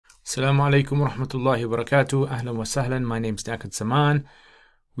Assalamu alaikum wa rahmatullahi wa barakatuh. Ahlan wa sahlan. My name is Liaquat Zaman.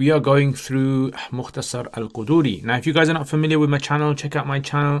 We are going through Mukhtasar al-Qudoori. Now, if you guys are not familiar with my channel, check out my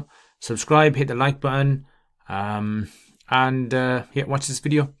channel, subscribe, hit the like button, and watch this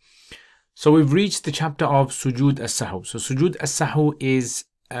video. So we've reached the chapter of Sujood as-Sahw. So Sujood as-Sahw is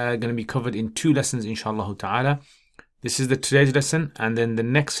going to be covered in 2 lessons, inshallah ta'ala. This is the today's lesson, and then the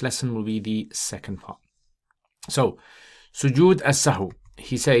next lesson will be the second part. So, Sujood as-Sahw.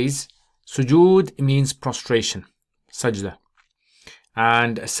 He says, Sujood means prostration, sajda,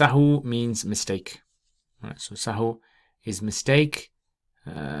 and Sahu means mistake. Right, so Sahu is mistake.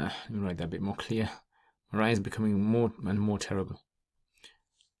 Let me write that a bit more clear. My writing is becoming more and more terrible.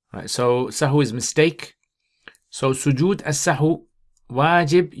 Right, so Sahu is mistake. So Sujood as-Sahu,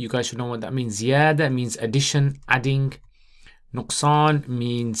 wajib, you guys should know what that means. Ziyada means addition, adding. Nuqsan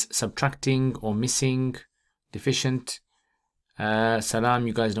means subtracting or missing, deficient. Salam,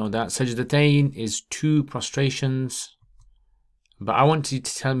 you guys know that. Sajdatain is 2 prostrations. But I want you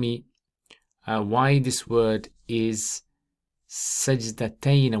to tell me why this word is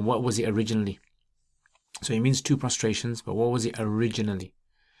sajdatain and what was it originally. So it means 2 prostrations, but what was it originally?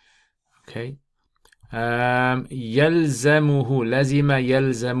 Okay. Yalzamuhu, lazima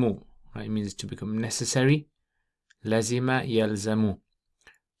yalzamu. Right, it means to become necessary. Lazima yalzamu.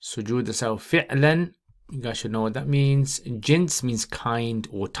 Sujood as-Sahw fi'lan. You guys should know what that means. Jins means kind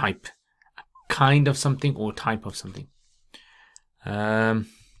or type. Kind of something or type of something. Laysa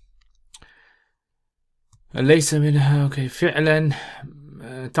minha, okay, fi'lan.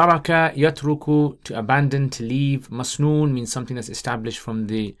 Taraka, yatruku, to abandon, to leave. Masnoon means something that's established from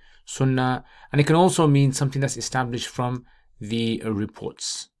the sunnah. And it can also mean something that's established from the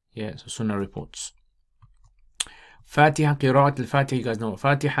reports. Yeah, so sunnah reports. Fatiha, Qiraat al-Fatiha, you guys know what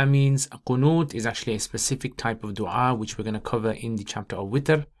Fatiha means. Qunut is actually a specific type of dua which we're going to cover in the chapter of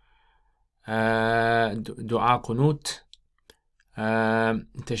Witr. Dua Qunut.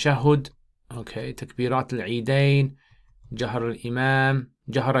 Tashahhud, okay. Takbirat al-Eidain. Jahar al-Imam.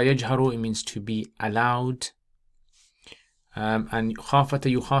 Jahara yajharu, it means to be allowed. And khafata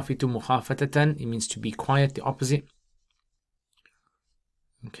yukhafitu mukhafatatan, it means to be quiet, the opposite.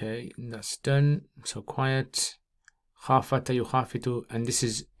 Okay, that's done. So quiet. Khafata yukhafitu, and this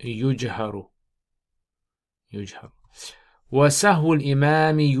is yujharu. Yujharu. Wa sahwu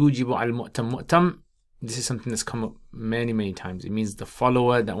al-imami yujibu al-mu'tam. Mu'tam, this is something that's come up many times. It means the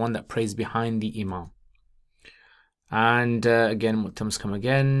follower, that one that prays behind the imam. And again, mu'tams come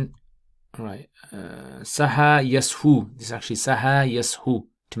again. Alright. Saha yashu. This is actually saha yashu,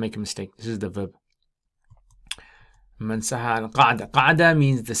 to make a mistake. This is the verb. Man saha al-qa'da. Qa'da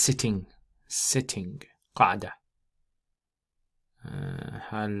means the sitting. Sitting. Qa'da.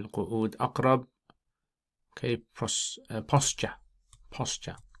 هل قعود أقرب. Okay, posture.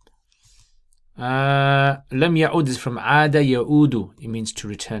 Posture. لم يعود is from عاد يعود. It means to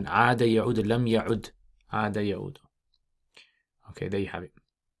return. عاد يعود. لم يعود. عاد يعود. Okay, there you have it.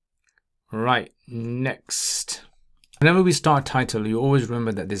 Right, next. Whenever we start a title, you always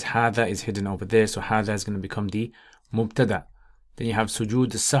remember that this hadha is hidden over there. So hadha is going to become the mubtada. Then you have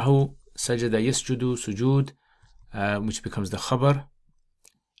sujood as-sahw, sajada yasjudu, sujood. Which becomes the khabar.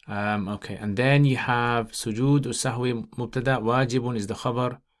 Okay, and then you have sujood as-sahwi mubtada, wajibun is the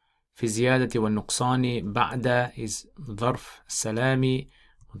khabar, fi ziyadati wal nuqsani, ba'da is dharf, salami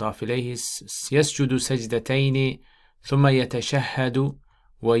mudaf ilayhi, yasjudu sajdatayn, thumma yatashahhadu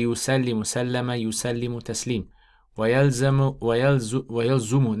wa yusallimu sallama yusallimu taslim, wa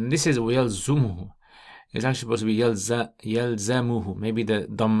yalzumu, and this is yalzumuhu. It's actually supposed to be yalzamuhu. Maybe the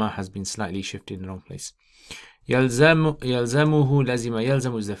dhamma has been slightly shifted in the wrong place. يلزمه لازم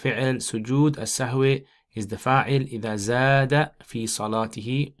يلزم is the فعل. سجود السهو is the فاعل. إذا زاد في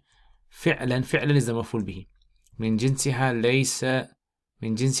صلاته فعلا is the مفعول به. من جنسها ليس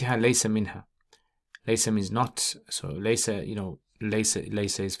منها. ليس means not. So ليس, you know, ليس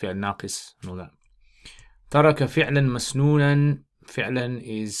is فعل ناقص and all that. ترك فعلا مسنونا. فعلا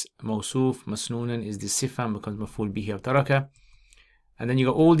is موصوف. مسنونا is the صفة and becomes مفعول به of ترك. And then you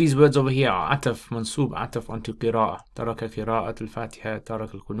got all these words over here. Ataf, mansub, ataf onto qira'ah. Taraka qira'at al-Fatiha,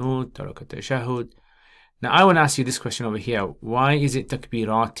 taraka al-Qunut, taraka al-Tashahhud. Now I want to ask you this question over here. Why is it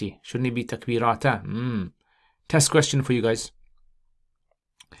takbirati? Shouldn't it be takbirata? Test question for you guys.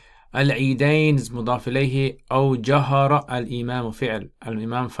 Al-Eidain is mudaf ilayhi. Aw jahara al-Imam fi'l.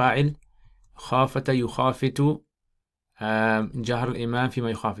 Al-Imam fa'il. Khafata yukhafitu. Jahar al-Imam fima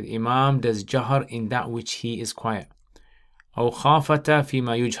yukhafit. Imam does jahar in that which he is quiet. أو خافت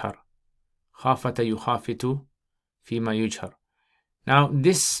فيما يجهر. خافت يخافت فيما يجهر. Now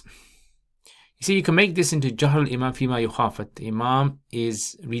this, You see, you can make this into Jahr al-Imam fima yukhafat. The Imam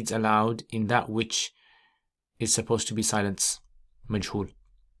reads aloud in that which is supposed to be silence, majhul.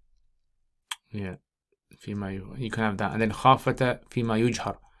 Yeah, you can have that. And then khafata fima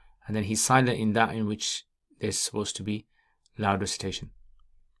yujhar. And then he's silent in that in which there's supposed to be loud recitation.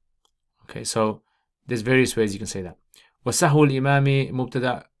 Okay, so there's various ways you can say that. وَسَهْوُ الْإِمَامِ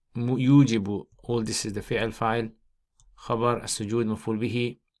مُبْتَدَى يُوجِبُ. All this is the fi'l fa'il. خبر السجود مفعول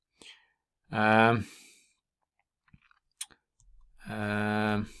به.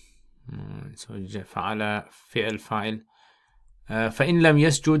 فعل فعل فاعل. فإن لم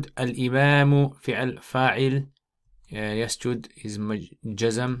يسجد الإمام فعل فاعل. يسجد is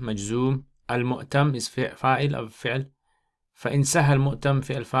جزم مجزوم. المؤتم is فاعل of فعل. فإن سهى المؤتم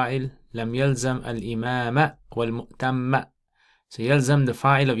فعل فاعل لم يلزم الإمام والمؤتم. So يلزم, the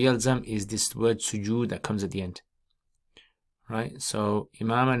fa'il of يلزم is this word sujud that comes at the end. Right, so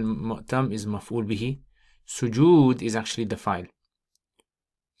imam and mu'tam is maf'ul bihi. Sujud is actually the fa'il.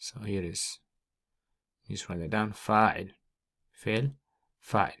 So here is, just write that down. Fa'il, fi'l,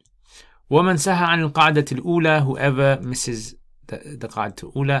 fa'il. ومن سهى عن القاعدة الأولى, whoever misses the قاعدة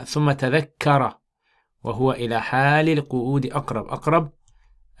الأولى. ثم تذكر وهو إلى حال القعود أقرب. أقرب,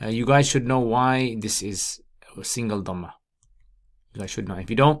 you guys should know why this is a single dhamma. You guys should know. If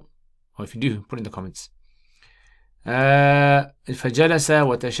you don't, or if you do, put in the comments. فجلس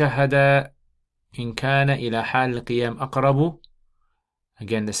وتشهد إن كان إلى حال القيام أقرب.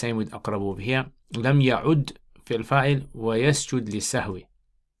 Again, the same with أقرب over here. لم يعد في الفاعل ويسجد للسهو.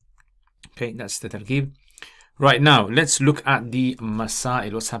 Okay, that's the tarkib. Right, now let's look at the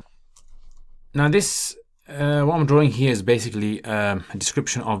masail. What's happening? Now this, what I'm drawing here is basically a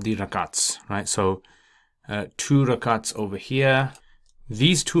description of the rakats. Right, so 2 rakats over here.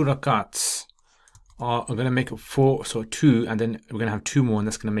 These 2 rakats are going to make up 4, so 2, and then we're going to have 2 more, and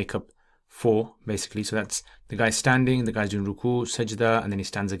that's going to make up 4 basically. So that's the guy standing, the guy's doing ruku, sajda, and then he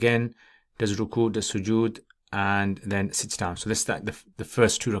stands again, does ruku, does sujud, and then sits down. So let's start the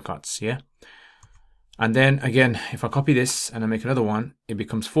first 2 rakats, yeah? And then again, if I copy this and I make another one, it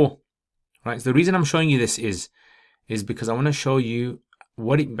becomes 4, right? So the reason I'm showing you this is because I want to show you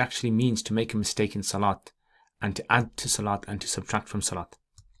what it actually means to make a mistake in salat, and to add to salat, and to subtract from salat.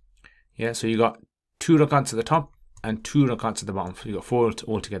 Yeah, so you got 2 rakats at the top and 2 rakats at the bottom. So you got 4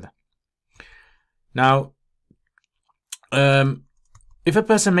 altogether. Now, if a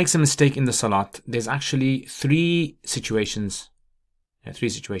person makes a mistake in the salat, there's actually 3 situations. Yeah, 3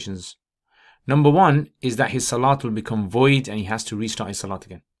 situations. Number 1 is that his salat will become void and he has to restart his salat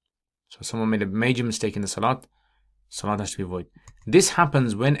again. So someone made a major mistake in the salat, salat has to be void. This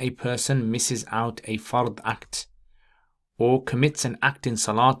happens when a person misses out a fard act, or commits an act in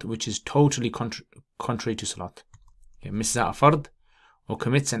salat which is totally contrary to salat. Okay, misses out a fard, or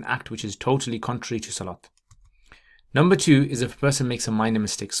commits an act which is totally contrary to salat. Number 2 is if a person makes a minor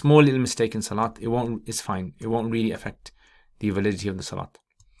mistake, small little mistake in salat, it's fine. It won't really affect the validity of the salat.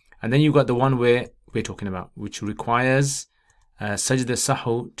 And then you've got the one where we're talking about, which requires sajda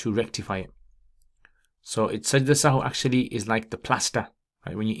sahu to rectify it. So sajda sahu actually is like the plaster,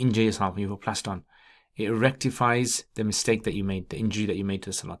 right? When you injure yourself, when you put plaster on, it rectifies the mistake that you made, the injury that you made to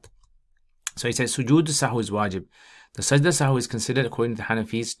the salat. So he says sujood sahu is wajib. The sajda sahu is considered, according to the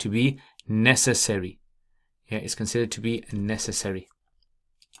Hanafis, to be necessary. Yeah, it's considered to be necessary.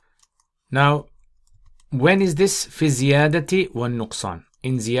 Now, when is this? Fi ziyadati wa nuqsan.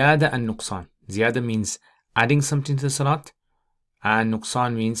 In ziyada and nuqsan. Ziyada means adding something to the salat, and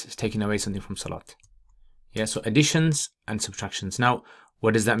nuqsan means taking away something from salat. Yeah, so additions and subtractions. Now,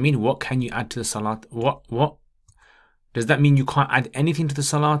 what does that mean? What can you add to the salat? What does that mean? You can't add anything to the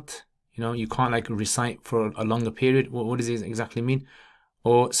salat? You know, you can't like recite for a longer period. What does it exactly mean?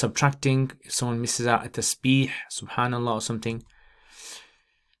 Or subtracting, if someone misses out a tasbih, subhanallah or something.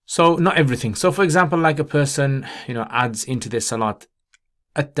 So not everything. So for example, like a person, you know, adds into their salat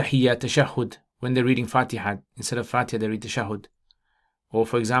at-tahiyyat, tashahhud, when they're reading Fatiha, instead of Fatiha they read tashahhud. Or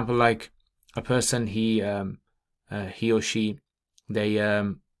for example, like a person, he or she, they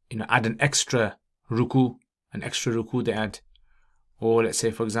you know, add an extra ruku they add. Or let's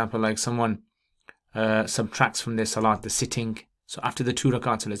say for example, like someone subtracts from their salat the sitting. So after the 2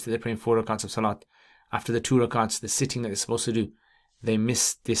 rakats, so let's say they're praying 4 rakats of salat, after the 2 rakats, the sitting that they're supposed to do, they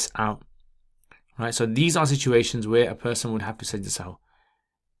miss this out. Right? So these are situations where a person would have to sajda sahu.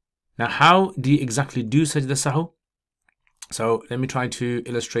 Now, how do you exactly do sajda sahu? So let me try to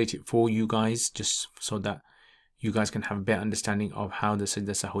illustrate it for you guys, just so that you guys can have a better understanding of how the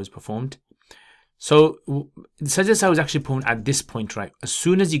sajda sahu is performed. So the sajda sahu is actually performed at this point, right? As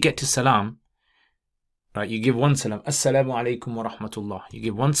soon as you get to salam, right, you give 1 salam, assalamu alaikum wa rahmatullah. You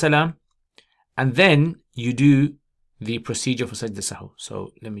give 1 salam, and then you do the procedure for sajda sahu.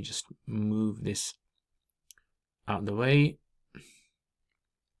 So let me just move this out the way.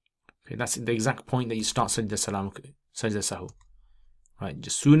 Okay, that's the exact point that you start sajda sahu. Right,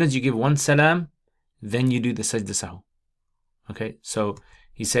 just soon as you give one salam, then you do the sajda sahu. Okay, so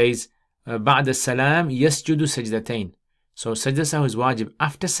he says, بعد السلام يسجد سجدتين. So sajda sahu is wajib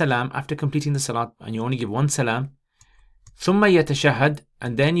after salam, after completing the salat, and you only give one salam. ثم يتشهد,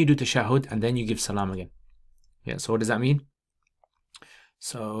 and then you do tashahhud, and then you give salam again. Yeah, so what does that mean?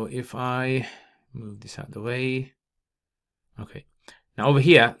 So if I move this out of the way. Okay, now over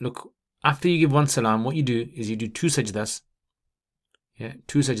here, look, after you give one salam, what you do is you do two sajdas. Yeah,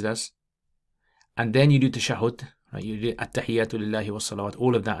 two sajdas, and then you do tashahhud, right? You do at-tahiyyatu lillahi was-salawat,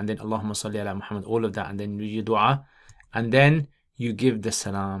 all of that, and then Allahumma salli ala Muhammad, all of that, and then you do dua, and then you give the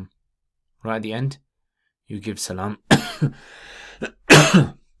salam. Right at the end, you give salam.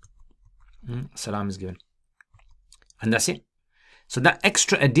 Salam is given, and that's it. So that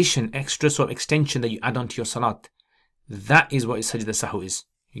extra addition, extra sort of extension that you add onto your salat, that is what sajda sahu is.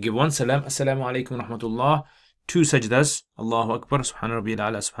 You give one salam, assalamu alaikum wa rahmatullah, two sajdas, Allahu Akbar, subhana rabbil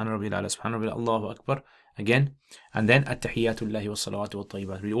ala, subhana rabbil ala, subhana rabbil, Allahu Akbar, again, and then at-tahiyyatullahi wa salawatu wa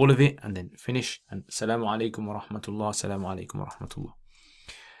tayyibat. Read all of it and then finish, and assalamu alaikum wa rahmatullah, assalamu alaikum wa rahmatullah.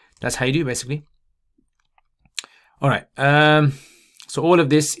 That's how you do it, basically. Alright, so all of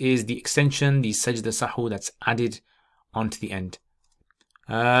this is the extension, the sajda sahu that's added onto the end.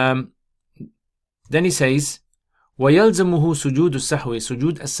 Then he says, وَيَلْزَمُهُ سُجُودُ السَّهْوِ.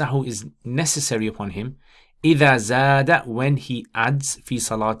 Sujood as-sahw is necessary upon him إِذَا زَادَ, when he adds فِي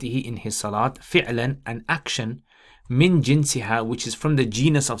صَلَاتِهِ, in his salat, فِعْلًا, an action, مِن جِنسِهَا, which is from the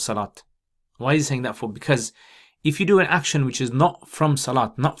genus of salat. Why is he saying that for? Because if you do an action which is not from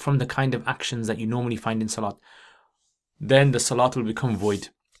salat, not from the kind of actions that you normally find in salat, then the salat will become void.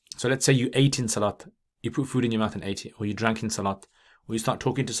 So let's say you ate in salat, you put food in your mouth and ate it, or you drank in salat, or you start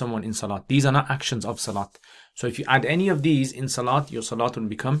talking to someone in salat. These are not actions of salat. So if you add any of these in salat, your salat will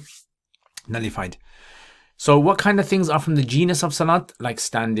become nullified. So what kind of things are from the genus of salat? Like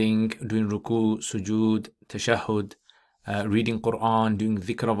standing, doing ruku, sujood, tashahhud, reading Quran, doing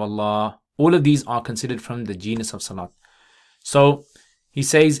dhikr of Allah. All of these are considered from the genus of salat. So he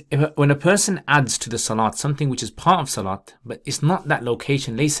says, when a person adds to the salat something which is part of salat, but it's not that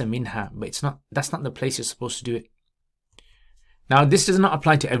location, laysa minha, but that's not the place you're supposed to do it. Now this does not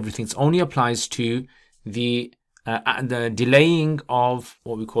apply to everything. It only applies to the delaying of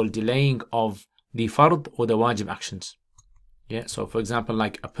what we call delaying of the fard or the wajib actions. Yeah, so for example,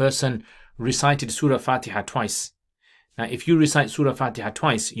 like a person recited Surah Fatiha twice. Now if you recite Surah Fatiha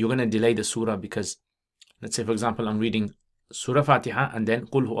twice, you're going to delay the surah, because let's say for example I'm reading Surah Fatiha and then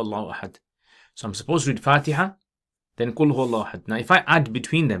Qul Huwallahu Ahad. So I'm supposed to read Fatiha, then Qul Huwallahu Ahad. Now if I add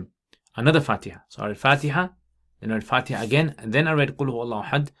between them another Fatiha, so I read Fatiha, then I read Fatiha again, and then I read Qul Huwallahu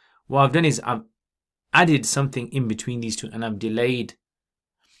Ahad, what I've done is I've added something in between these two and I've delayed.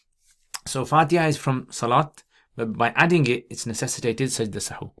 So Fatiha is from Salat, but by adding it, it's necessitated sajda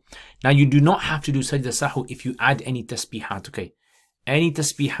sahu. Now you do not have to do sajda sahu if you add any tasbihat, okay? Any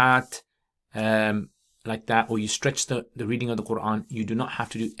tasbihat like that, or you stretch the reading of the Quran, you do not have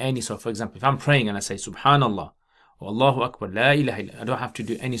to do any. So for example, if I'm praying and I say Subhanallah or Allahu Akbar, La ilaha illa, I don't have to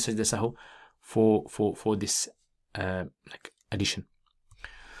do any sajda sahu for this like addition.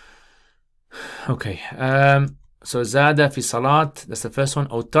 Okay, so zada fi salat, that's the first one.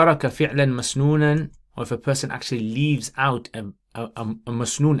 Or taraka fi'lan masnunan, or if a person actually leaves out a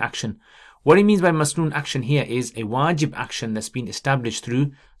masnoon action. What he means by masnoon action here is a wajib action that's been established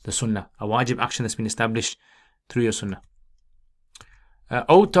through the sunnah. A wajib action that's been established through your sunnah.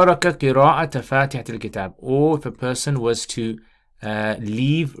 Or taraka qira'at fatihat al-kitab, or if a person was to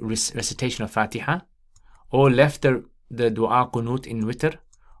leave recitation of Fatiha, or left the dua qunut in witr,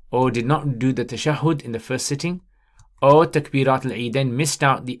 or did not do the tashahhud in the first sitting, or takbirat al-Eidain, missed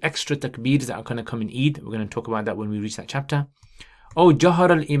out the extra takbirs that are going to come in Eid. We're going to talk about that when we reach that chapter. Or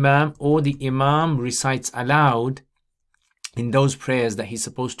jahar al-imam, or the imam recites aloud in those prayers that he's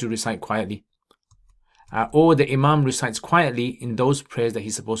supposed to recite quietly. Or the imam recites quietly in those prayers that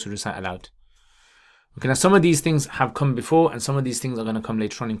he's supposed to recite aloud. Okay, now some of these things have come before and some of these things are going to come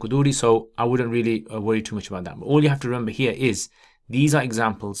later on in Qudoori, so I wouldn't really worry too much about that. But all you have to remember here is these are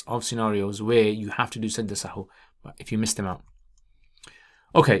examples of scenarios where you have to do sajda sahu if you miss them out.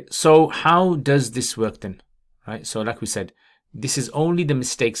 Okay, so how does this work then? Right, so like we said, this is only the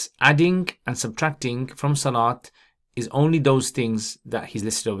mistakes. Adding and subtracting from salat is only those things that he's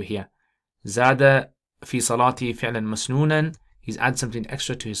listed over here. Zada fi salati fi'lan masnunan, he's added something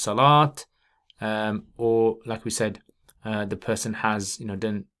extra to his salat. Or like we said, the person has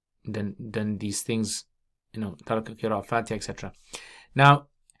done done these things, taraka qira'at Fatiha, etc. Now,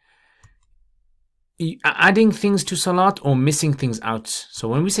 adding things to salat or missing things out. So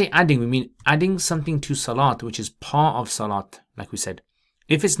when we say adding, we mean adding something to salat which is part of salat, like we said.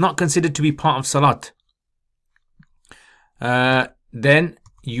 If it's not considered to be part of salat, then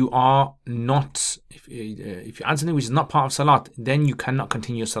you are not, if you add something which is not part of salat, then you cannot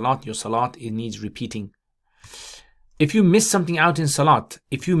continue your salat. Your salat, it needs repeating. If you miss something out in salat,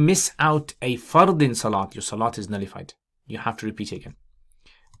 if you miss out a fard in salat, your salat is nullified. You have to repeat it again.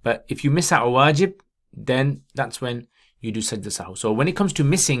 But if you miss out a wajib, then that's when you do sajda sahw. So when it comes to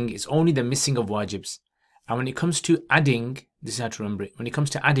missing, it's only the missing of wajibs. And when it comes to adding, this is how to remember it. When it comes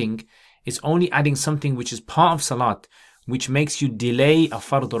to adding, it's only adding something which is part of salat, which makes you delay a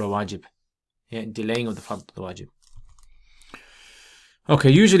fard or a wajib. Yeah, delaying of the fard or the wajib.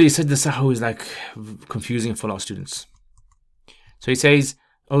 Okay, usually sajda sahw is like confusing for a lot of students. So he says,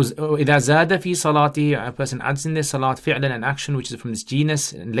 إذا زاد في صلاته, a person adds in their salat فعلا, an action which is from this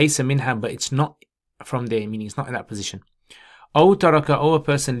genus, ليس منها, but it's not from there, meaning it's not in that position. أو ترك, or a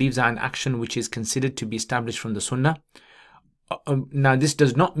person leaves out an action which is considered to be established from the sunnah. Now this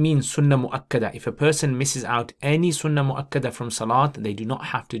does not mean sunnah mu'akkada. If a person misses out any sunnah mu'akkada from salat, they do not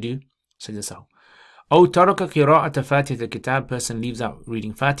have to do sajda sahw. أو ترك قراءة فاتحة الكتاب, person leaves out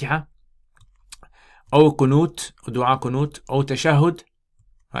reading Fatiha. أو قنوت, دعاء قنوت. أو تشهد,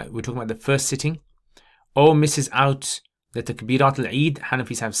 right, we're talking about the first sitting. Or misses out the takbirat al-Eid.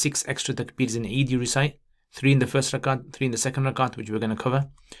 Hanafis have 6 extra takbirs in Eid you recite. 3 in the first rakat, 3 in the second rakat, which we're going to cover.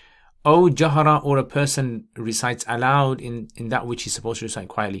 Or jahara, or a person recites aloud in that which he's supposed to recite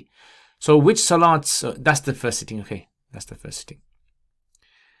quietly. So which salats, that's the first sitting, okay, that's the first sitting.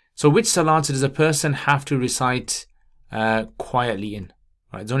 So which salats does a person have to recite quietly in?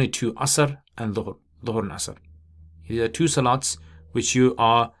 Right, there's only 2, Asr and Dhuhr and Asr. These are 2 salats which you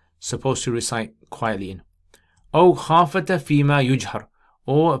are supposed to recite quietly in. أو خافة فيما يجهر,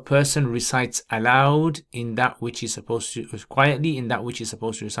 or a person recites aloud in that which is supposed to, quietly in that which is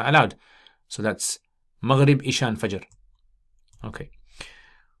supposed to recite aloud. So that's Maghrib, Isha and Fajr. Okay.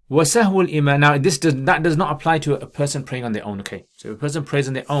 وسهو الإمام, now that does not apply to a person praying on their own. Okay, so if a person prays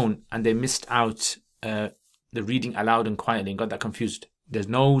on their own and they missed out the reading aloud and quietly and got that confused, there's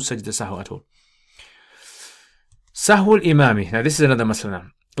no sajda sahw at all. Sahw al-imami, now this is another masala.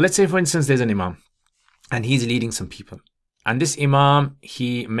 Let's say for instance there's an imam and he's leading some people, and this imam,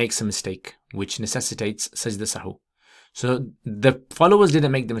 he makes a mistake which necessitates sajda sahw. So the followers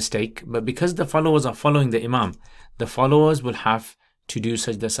didn't make the mistake, but because the followers are following the imam, the followers will have to do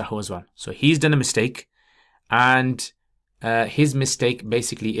sajda sahw as well. So he's done a mistake, and his mistake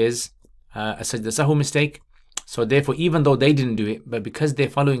basically is a sajda sahw mistake. So therefore, even though they didn't do it, but because they're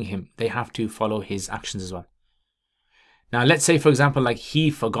following him, they have to follow his actions as well. Now let's say for example, like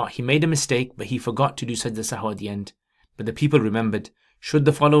he made a mistake, but he forgot to do sajda sahw at the end, but the people remembered. Should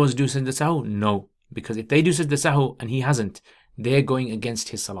the followers do sajda sahw? No, because if they do sajda sahw and he hasn't, they're going against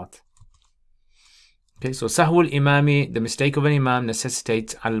his salat. Okay, so sahw al-imami, the mistake of an imam,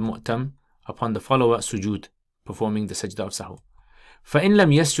 necessitates al-mu'tam, upon the follower, sujood, performing the sajda of sahw. فَإِنْ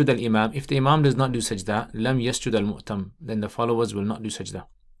لَمْ يَسْجُدَ الْإِمَامِ, if the imam does not do sajda, لَمْ يَسْجُدَ الْمُؤْتَمِ, then the followers will not do sajda.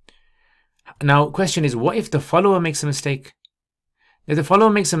 Now question is, what if the follower makes a mistake? If the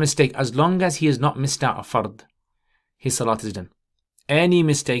follower makes a mistake, as long as he has not missed out a fard, his salat is done. Any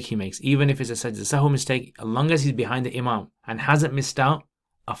mistake he makes, even if it's a sajda sahw mistake, as long as he's behind the imam and hasn't missed out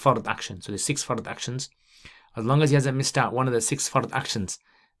a fard action, so there's 6 fard actions, as long as he hasn't missed out one of the 6 fard actions,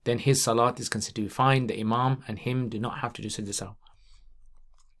 then his salat is considered to be fine. The imam and him do not have to do sajda sahw.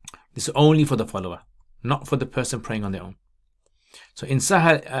 This is only for the follower, not for the person praying on their own. So in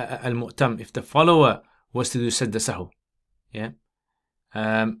sahal al-mu'tam, if the follower was to do sajda sahw, yeah,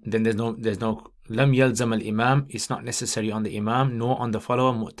 then there's no lam yalzam al-imam, it's not necessary on the imam nor on the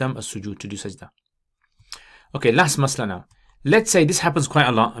follower mu'tam as-sujud to do sajda. Okay, last masla now. Let's say this happens quite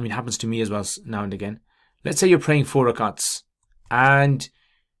a lot. I mean, it happens to me as well now and again. Let's say you're praying 4 rakats and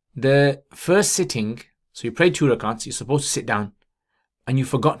the first sitting, so you pray 2 rakats, you're supposed to sit down and you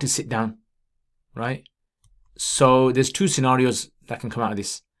forgot to sit down, right? So there's 2 scenarios that can come out of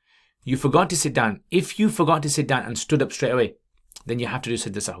this. You forgot to sit down. If you forgot to sit down and stood up straight away, then you have to do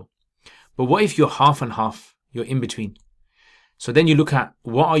sajda sahw. But what if you're half and half? You're in between. So then you look at,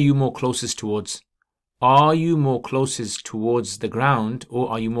 what are you more closest towards? Are you more closest towards the ground, or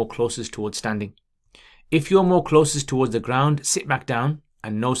are you more closest towards standing? If you're more closest towards the ground, sit back down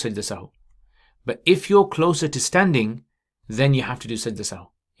and no sajda sahw. But if you're closer to standing, then you have to do sajda sahw.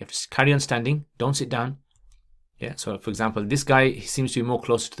 You have to carry on standing, don't sit down. Yeah, so for example, this guy, he seems to be more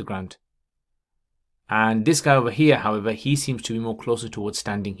closer to the ground. And this guy over here, however, he seems to be more closer towards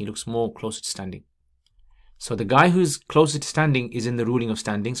standing. He looks more closer to standing. So the guy who's closer to standing is in the ruling of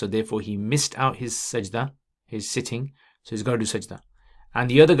standing. So therefore he missed out his sajda, his sitting. So he's got to do sajda. And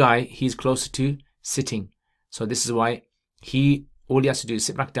the other guy, he's closer to sitting. So this is why all he has to do is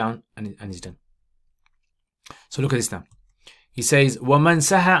sit back down and he's done. So look at this now. He says, وَمَنْ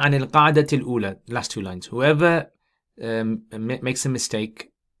سَهَى عَنِ الْقَعْدَةِ الْأُولَى. Last two lines. Whoever makes a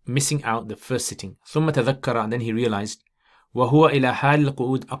mistake, missing out the first sitting. ثُمَّ تَذَكَّرَ. And then he realized, وَهُوَ إِلَى حَالِ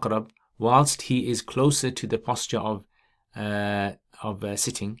الْقُعُودِ أَقْرَبُ. Whilst he is closer to the posture of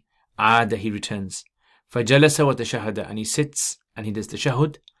sitting, عَادَ, he returns. فَجَلَسَ وَتَشَهَدَ. And he sits and he does the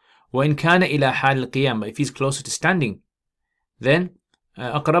tashahhud. وَإِنْ كَانَ إِلَى حَالِ الْقِيَامِ. But if he's closer to standing, then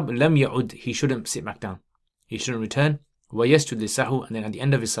أَقْرَبُ لَمْ يَعُدْ. He shouldn't sit back down. He shouldn't return. وَيَسْجُدُ لِلسَّهْوِ. And then at the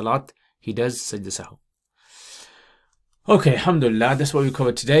end of his salat, he does sajda sahw. Okay, alhamdulillah, that's what we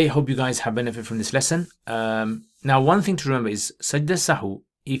covered today. Hope you guys have benefit from this lesson. Now, one thing to remember is sajda sahw.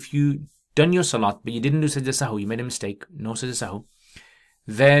 If you done your salat, but you didn't do sajda sahw, you made a mistake, no sajda sahw,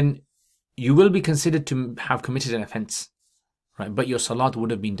 then you will be considered to have committed an offense, right? But your salat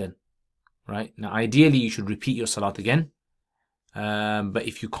would have been done, right? Now, ideally, you should repeat your salat again. But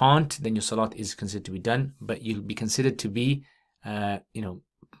if you can't, then your salat is considered to be done, but you'll be considered to be,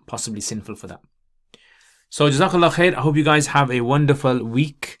 possibly sinful for that. So, Jazakallah khair. I hope you guys have a wonderful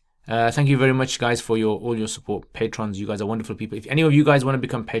week. Thank you very much, guys, for all your support. Patrons, you guys are wonderful people. If any of you guys want to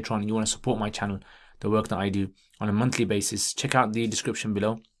become patron and you want to support my channel, the work that I do on a monthly basis, check out the description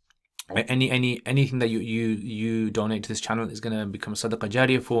below. Anything that you donate to this channel is going to become a sadaqah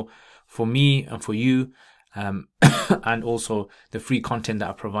jariyah for me and for you. And also the free content that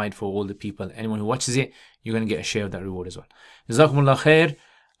I provide for all the people. Anyone who watches it, you're going to get a share of that reward as well. Jazakumullah khair.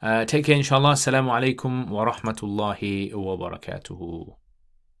 Take care, inshallah. Assalamu alaikum wa rahmatullahi wa barakatuhu.